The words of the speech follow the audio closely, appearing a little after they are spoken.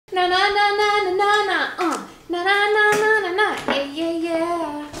Na na na na na na na. Na na na na na na. Yeah yeah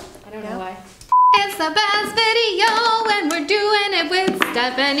yeah. I don't know why. It's the best video when we're doing it with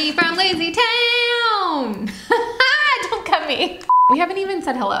Stefanie from Lazy Town. Don't cut me. We haven't even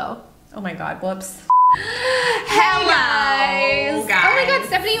said hello. Oh my God, whoops. Hello guys. Oh my God,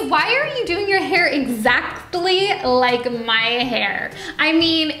 Stefanie, why are you doing your hair exactly like my hair? I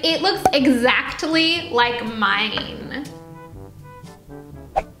mean, it looks exactly like mine.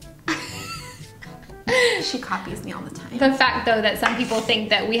 She copies me all the time. The fact though that some people think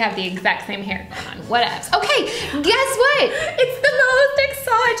that we have the exact same hair going on. What else? Okay, guess what? It's the most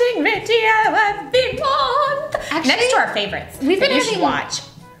exciting video of the month. Actually, next to our favorites. We've been that you having should watch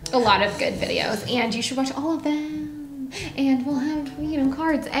a lot of good videos, and you should watch all of them. And we'll have, you know,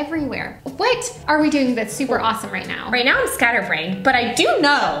 cards everywhere. What are we doing that's super awesome right now? Right now I'm scatterbrained, but I do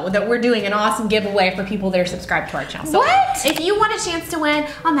know that we're doing an awesome giveaway for people that are subscribed to our channel. So what? If you want a chance to win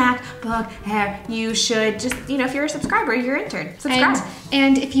a Macbook Air, you should just, you know, if you're a subscriber, you're entered. Subscribe.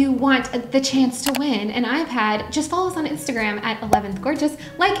 And if you want the chance to win an iPad, just follow us on Instagram at 11thgorgeous,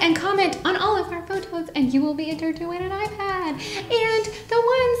 like and comment on all of our photos, and you will be entered to win an iPad. And the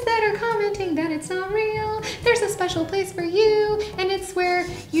ones that are commenting that it's not real, there's a special place for you, and it's where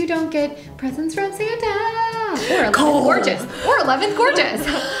you don't get presents from Santa or 11th Gorgeous or 11th Gorgeous.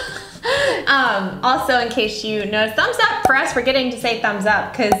 Also, in case you noticed, thumbs up for us for getting to say thumbs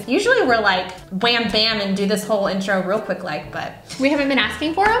up, because usually we're like wham bam and do this whole intro real quick, like, but we haven't been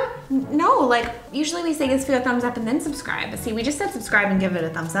asking for them. No, like usually we say this for a thumbs up and then subscribe, but see, we just said subscribe and give it a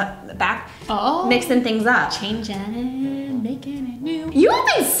thumbs up back. Oh, mixing things up, changing, making it new. You have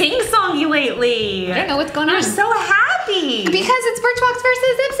been sing-songy lately. I don't know what's going on. You're so happy because it's Birchbox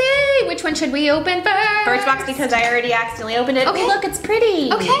versus Ipsy. Which one should we open first? Birchbox, because I already accidentally opened it. Okay, look, it's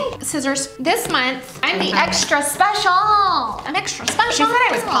pretty. Okay, scissors. This month I'm the extra special. I'm extra special. She said I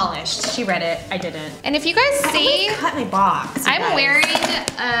was polished. She read it. I didn't. And if you guys see, I cut my box. I'm wearing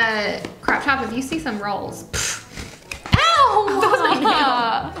a crop top. If you see some rolls, ow! That was my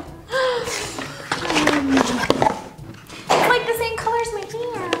nail. It's like the same colors as my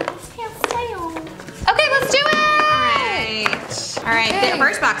hair. It's pastel. Okay, let's do it. All right. Okay. The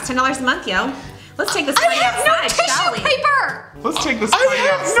first box, $10 a month, yo. Let's take this I money have outside, no shall tissue we? paper. Let's take this money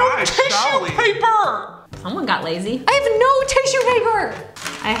outside, shall we? Paper. Someone got lazy. I have no tissue paper.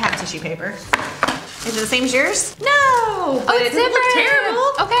 I have tissue paper. Is it the same as yours? No. Oh, But it's it doesn't look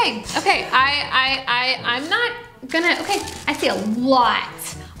terrible. Okay, okay. I'm not gonna. Okay, I see a lot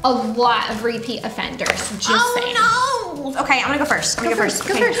of repeat offenders. Just saying. Oh no. Okay, I'm gonna go first. Go first.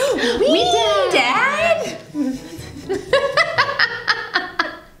 Okay. We Dad.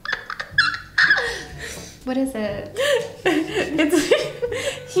 What is it?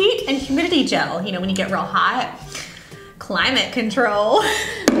 It's heat and humidity gel. You know, when you get real hot. Climate control.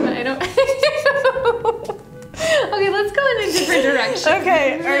 I don't. Okay, let's go in a different direction.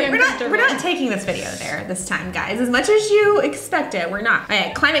 Okay, all right. We're not taking this video there this time, guys. As much as you expect it, we're not. All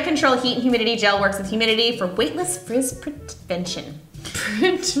right, climate control heat and humidity gel works with humidity for weightless frizz prevention.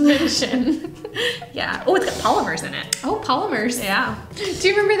 Prevention. Yeah. Oh, it's got polymers in it. Oh, polymers. Yeah. Do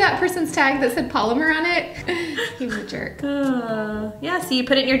you remember that person's tag that said polymer on it? He was a jerk. Yeah, so you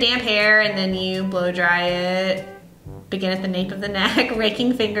put it in your damp hair and then you blow dry it. Begin at the nape of the neck,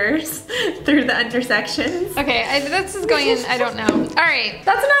 raking fingers through the intersections. Okay, this is going in, I don't know. All right.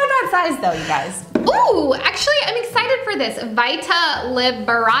 That's not a bad size though, you guys. Ooh, actually, I'm excited for this. Vita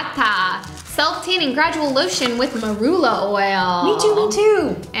Liberata self-tanning gradual lotion with marula oil. Me too, me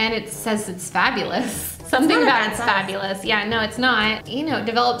too. And it says it's fabulous. Something about it's fabulous. Yeah, no, it's not. You know, it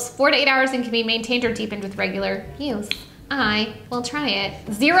develops 4 to 8 hours and can be maintained or deepened with regular use. I will try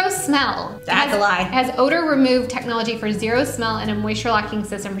it. Zero smell. That's a lie. It has odor remove technology for zero smell and a moisture locking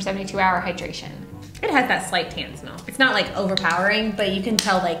system for 72-hour hydration. It has that slight tan smell. It's not like overpowering, but you can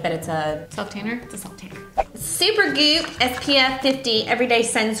tell like that it's a self-tanner. It's a self-tanner. Super Goop SPF 50 Everyday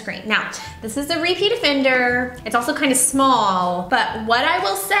Sunscreen. Now, this is a repeat offender. It's also kind of small, but what I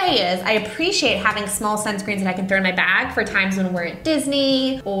will say is I appreciate having small sunscreens that I can throw in my bag for times when we're at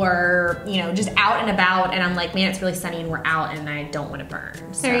Disney or, you know, just out and about and I'm like, man, it's really sunny and we're out and I don't want to burn.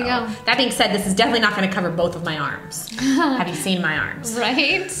 There you go. That being said, this is definitely not going to cover both of my arms. Have you seen my arms?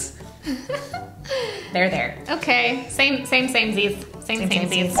 Right? They're there. Okay, same Z's. Same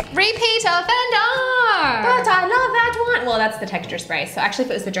Z's. Repeat offender! But I love that one. Well, that's the texture spray. So actually,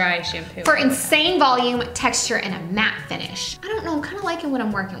 if it was the dry shampoo. For insane volume, texture, and a matte finish. I don't know, I'm kind of liking what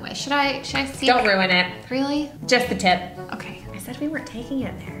I'm working with. Should I see? Don't ruin it. Really? Just the tip. Okay. I said we weren't taking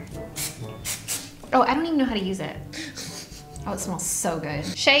it there. Oh, I don't even know how to use it. Oh, it smells so good.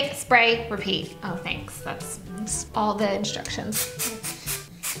 Shake, spray, repeat. Oh, thanks. That's all the instructions.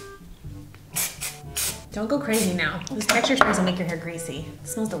 Don't go crazy now. This texture tries to make your hair greasy. It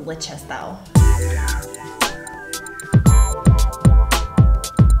smells delicious though.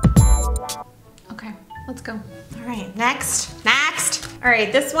 Okay, let's go. All right, next. All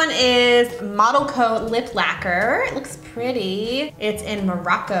right, this one is Model Coat Lip Lacquer. It looks pretty. It's in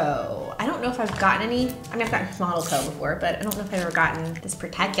Morocco. I don't know if I've gotten any. I mean, I've gotten Model Coat before, but I don't know if I've ever gotten this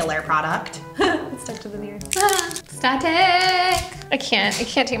particular product. It's stuck to the mirror. Static. I can't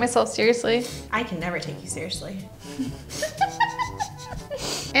take myself seriously. I can never take you seriously.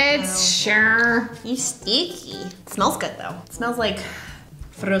 It's sure. You sticky. It smells good though. It smells like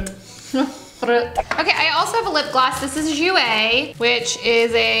fruit. Okay, I also have a lip gloss. This is Jouer, which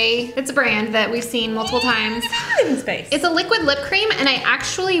is it's a brand that we've seen multiple times. It's a liquid lip cream, and I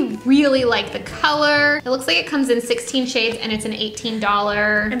actually really like the color. It looks like it comes in 16 shades, and it's an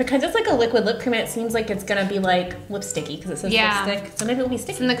 $18. And because it's like a liquid lip cream, it seems like it's gonna be like lipsticky because it says lipstick. So maybe it'll be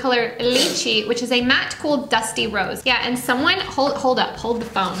sticky. It's in the color Lychee, which is a matte, cool, dusty rose. Yeah, and someone, hold the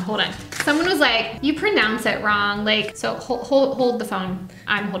phone, hold on. Someone was like, you pronounce it wrong. Like, so hold the phone.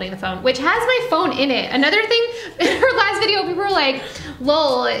 I'm holding the phone, which has my phone in it. Another thing, in her last video, people were like,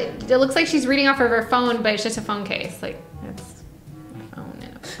 lol, it looks like she's reading off of her phone, but it's just a phone case. Like, it's a phone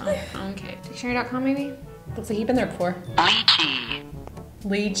in a phone case. Dictionary.com maybe? Looks like you've been there before.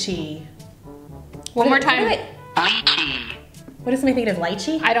 Lychee. One more time. Lychee. What does somebody think of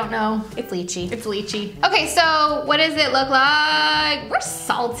lychee? I don't know. It's lychee. It's lychee. Okay, so what does it look like? We're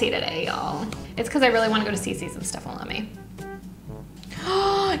salty today, y'all. It's because I really want to go to CC's and stuff won't let me.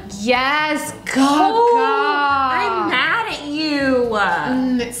 Yes, God. I'm mad at you.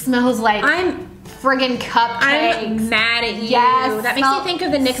 It smells like friggin' cupcakes. I'm mad at you. Yes, that makes me think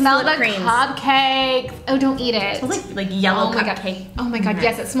of the NYX lip creams. Cupcakes. Oh, don't eat it. It smells like yellow cupcake. Oh my god,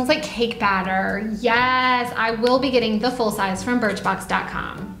 yes, it smells like cake batter. Yes, I will be getting the full size from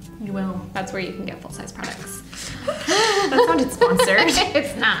Birchbox.com. You will. That's where you can get full size products. That sounded sponsored.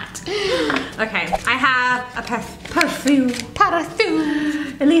 It's not. Okay, I have a perfume.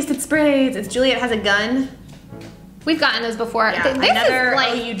 Parfum. At least it sprays. It's Juliet Has a Gun. We've gotten those before. Yeah, this another is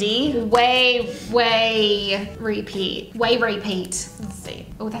like OUD. Way repeat. Let's see.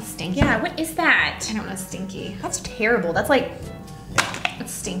 Oh, that's stinky. Yeah, what is that? I don't know, stinky. That's terrible. That's like...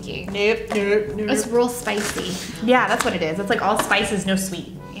 That's stinky. Nope. It's real spicy. Yeah, that's what it is. It's like all spices, no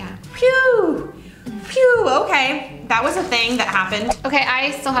sweet. Yeah. Phew. Phew, okay. That was a thing that happened. Okay,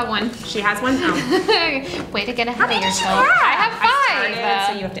 I still have one. She has one? Oh. Way to get ahead of yourself. I have 5. Started,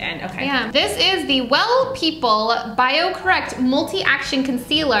 so you have to end, okay. Yeah. This is the Well People BioCorrect Multi-Action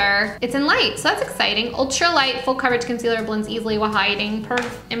Concealer. It's in light, so that's exciting. Ultra light, full coverage concealer blends easily while hiding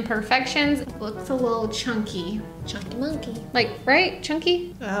imperfections. It looks a little chunky. Chunky monkey. Like, right?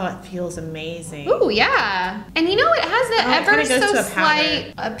 Chunky? Oh, it feels amazing. Ooh, yeah. And you know, it has the ever so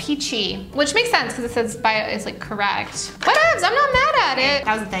slight peachy, which makes sense because it says bio is like correct. Whatevs, I'm not mad at it.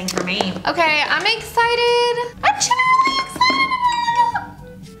 That was a thing for me. Okay, I'm excited. I'm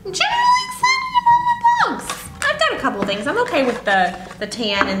generally excited about my bugs. I've done a couple of things. I'm okay with the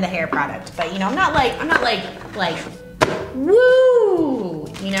tan and the hair product, but you know, I'm not like woo.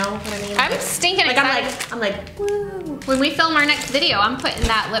 You know what I mean? I'm stinking excited. I'm like woo. When we film our next video, I'm putting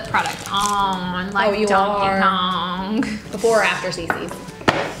that lip product on like you Donkey are. Kong. Before or after CC's?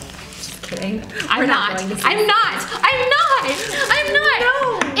 Just kidding. I'm not. No.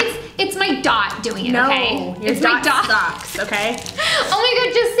 It's my dot doing it, okay? It's my dot socks, okay? Oh my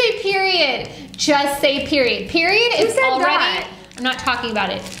god, just say period. Just say period. Period is already, I'm not talking about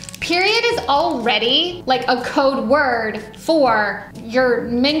it. Period is already like a code word for your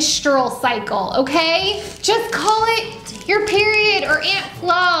menstrual cycle, okay? Just call it your period or Aunt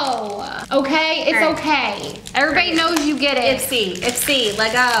Flo, okay? It's okay. Everybody knows you get it. Ipsy,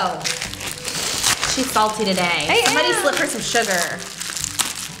 let go. She's salty today. Somebody slip her some sugar.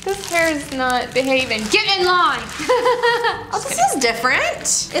 This hair is not behaving. Get in line. Oh, this is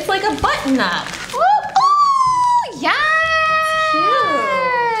different. It's like a button up. Oh, yes.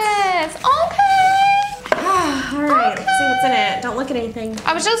 Okay. All right, let's see what's in it. Don't look at anything.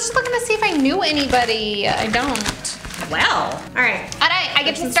 I was just looking to see if I knew anybody. I don't. Well, all right. I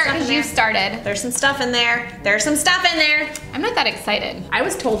get to start because you started. There's some stuff in there. There's some stuff in there. I'm not that excited. I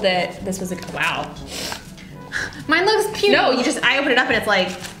was told that this was wow. Mine looks puny. No, I open it up and it's like.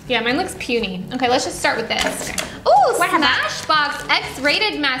 Yeah, mine looks puny. Okay, let's just start with this. Okay. Ooh, Smashbox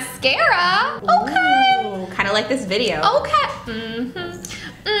X-rated mascara. Okay. Kind of like this video. Okay.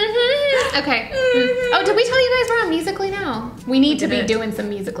 Okay. Oh, did we tell you guys we're on Musical.ly now? We need to be doing some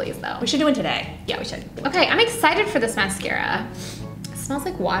Musical.lys though. We should do it today. Yeah, we should. Okay, I'm excited for this mascara. It smells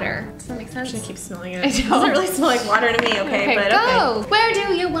like water. Does that make sense? I keep smelling it. It doesn't really smell like water to me, okay? Okay, but go. Okay. Where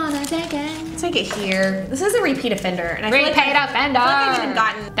do you wanna take it? Take it it here. This is a repeat offender, and I feel like I've even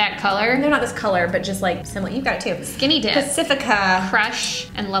gotten that color. No, not this color, but just like similar. You got it too. Skinny Dip. Pacifica. Fresh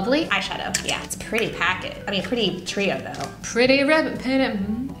and Lovely. Eyeshadow. Yeah, it's pretty packet. I mean, pretty trio though. Pretty ribbon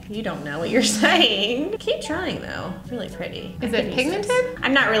pin. You don't know what you're saying. Keep trying though. It's really pretty. Is it pigmented?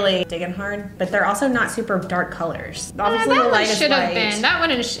 I'm not really digging hard, but they're also not super dark colors. Obviously, the light should have been. That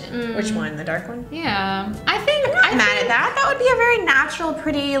one is. Which one? The dark one? Yeah. I think. I'm not mad at that. That would be a very natural,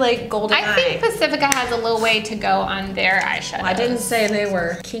 pretty, like golden eye. I think Pacifica has a little way to go on their eyeshadow. Well, I didn't say they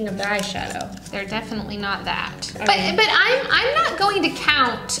were king of the eyeshadow. They're definitely not that. But I'm not going to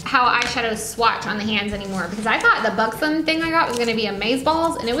count how eyeshadows swatch on the hands anymore because I thought the Buxom thing I got was gonna be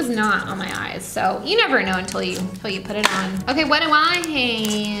amazeballs and it was not on my eyes. So you never know until you put it on. Okay, what do I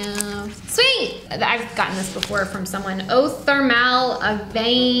have? Sweet! I've gotten this before from someone. Eau Thermal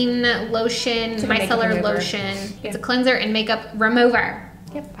Avane Lotion, Micellar Lotion. Yeah. It's a cleanser and makeup remover.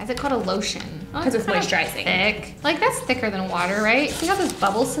 Yep. Why is it called a lotion? Because it's moisturizing. Thick. Like that's thicker than water, right? See how those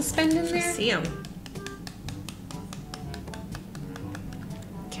bubbles suspend in there? I see them.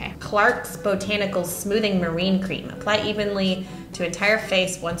 Okay. Clark's Botanical Smoothing Marine Cream. Apply evenly to entire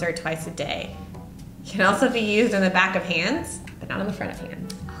face once or twice a day. Can also be used on the back of hands, but not on the front of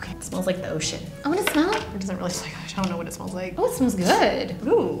hands. Okay. It smells like the ocean. I want to smell it. It doesn't really smell. I don't know what it smells like. Oh, it smells good.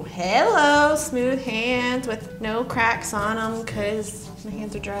 Ooh, hello, smooth hands with no cracks on them because my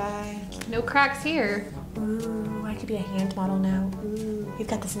hands are dry. No cracks here. Ooh, I could be a hand model now. Ooh, we've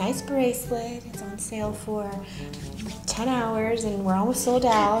got this nice bracelet. It's on sale for 10 hours and we're almost sold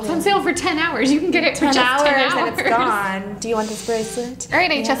out. It's on sale for 10 hours. You can get it for 10 just 10 hours. and it's gone. Do you want this bracelet? All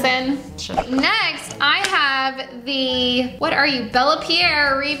right, HSN. Sure. Next, I have the, what are you, Bella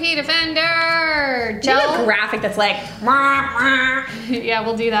Pierre Repeat Offender Gel. A graphic that's like, yeah,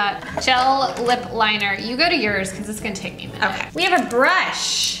 we'll do that. Gel lip liner. You go to yours because it's gonna take me a minute. Okay. We have a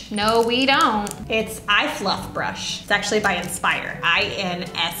brush. No, we don't. It's Eye Fluff Brush. It's actually by Inspire.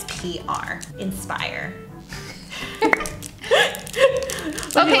 I-N-S-P-R. Inspire.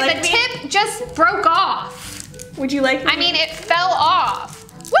 Okay, the tip just broke off. Would you like me I mean, it fell off.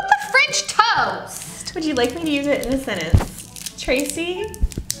 What the French toast? Would you like me to use it in a sentence? Tracy?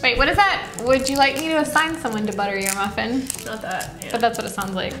 Wait, what is that? Would you like me to assign someone to butter your muffin? Not that. Yeah. But that's what it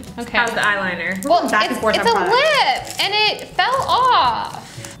sounds like. Okay. How's the eyeliner? Well, it's a lip, and it fell off.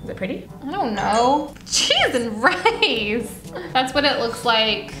 Is it pretty? I don't know. Cheese and rice. That's what it looks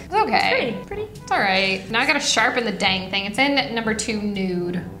like. It's okay. Pretty. It's all right. Now I gotta sharpen the dang thing. It's in #2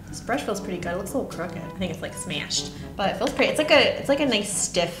 nude. This brush feels pretty good. It looks a little crooked. I think it's like smashed, but it feels pretty. It's like a nice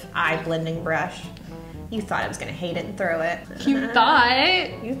stiff eye blending brush. You thought I was gonna hate it and throw it. You thought?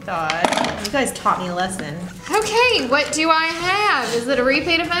 You thought. You guys taught me a lesson. Okay, what do I have? Is it a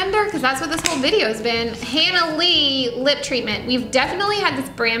repeat offender? Because that's what this whole video's been. Hannah Lee lip treatment. We've definitely had this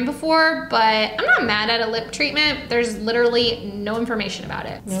brand before, but I'm not mad at a lip treatment. There's literally no information about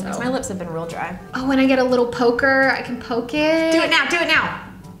it. No, because my lips have been real dry. Oh, when I get a little poker, I can poke it. Do it now, do it now.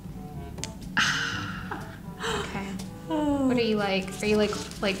 Okay. What are you like? Are you like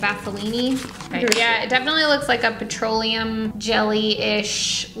Vaseline-y? Okay. Yeah, it definitely looks like a petroleum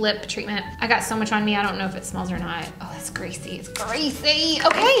jelly-ish lip treatment. I got so much on me, I don't know if it smells or not. Oh, it's greasy, it's greasy.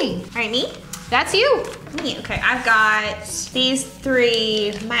 Okay. All right, me? That's you. Me, okay. I've got these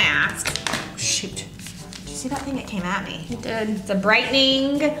 3 masks. Oh, shoot. Did you see that thing that came at me? It did. It's a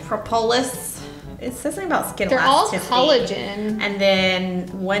brightening propolis. It says something about skin elasticity. They're all collagen. And then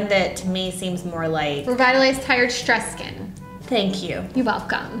one that to me seems more like... Revitalized tired stress skin. Thank you. You're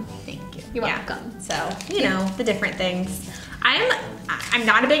welcome. Thank you. You're welcome. So, you know, the different things. I'm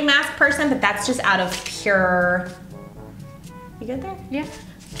not a big mask person, but that's just out of pure... You good there? Yeah.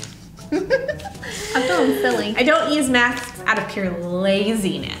 I'm feeling silly. I don't use masks out of pure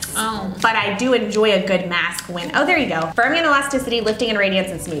laziness. Oh. But I do enjoy a good mask when, oh, there you go. Firming and elasticity, lifting and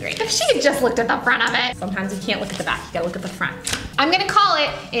radiance, and smooth radiance. If she had just looked at the front of it. Sometimes you can't look at the back, you gotta look at the front. I'm gonna call it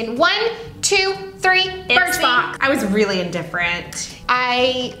in 1, 2, 3, Birchbox. I was really indifferent.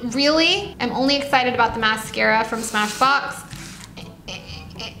 I really am only excited about the mascara from Smashbox.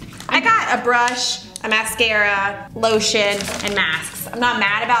 I got a brush, a mascara, lotion, and masks. I'm not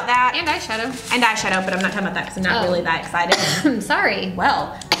mad about that. And eyeshadow. And eyeshadow, but I'm not talking about that because I'm not really that excited. Sorry.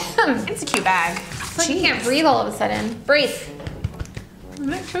 Well, it's a cute bag. It's like you can't breathe all of a sudden. Breathe. I'm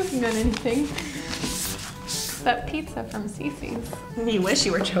not choking on anything. That pizza from Cece's. You wish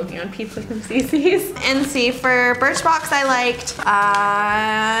you were choking on pizza from Cece's. And see, for Birchbox, I liked,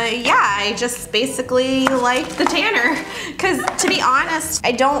 yeah, I just basically liked the tanner. Because to be honest,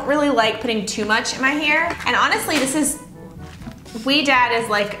 I don't really like putting too much in my hair. And honestly, this is Wee Dad is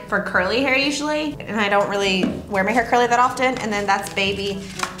like for curly hair usually, and I don't really wear my hair curly that often. And then that's Baby,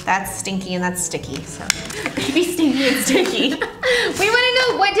 that's Stinky, and that's Sticky. So Baby, Stinky, and Sticky. We want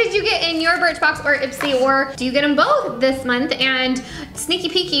to know, what did you get in your Birchbox or Ipsy, or do you get them both this month? And sneaky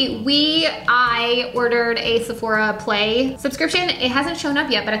peeky, I ordered a Sephora Play subscription. It hasn't shown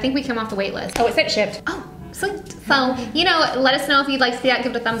up yet, but I think we came off the wait list. Oh, it said it shipped. Oh, sweet. So, you know, let us know if you'd like to see that.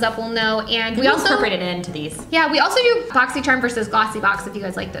 Give it a thumbs up, we'll know. And we also incorporated it into these. Yeah, we also do BoxyCharm versus Glossybox. If you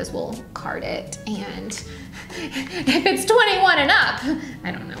guys like those, we'll card it. And if it's 21 and up,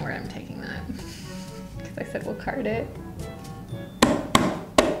 I don't know where I'm taking that, because I said we'll card it.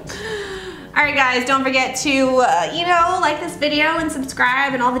 All right, guys, don't forget to, you know, like this video and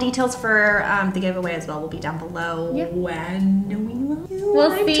subscribe, and all the details for the giveaway as well will be down below. Yep. And we love you.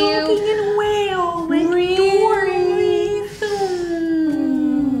 We'll see you. I'm talking in whale.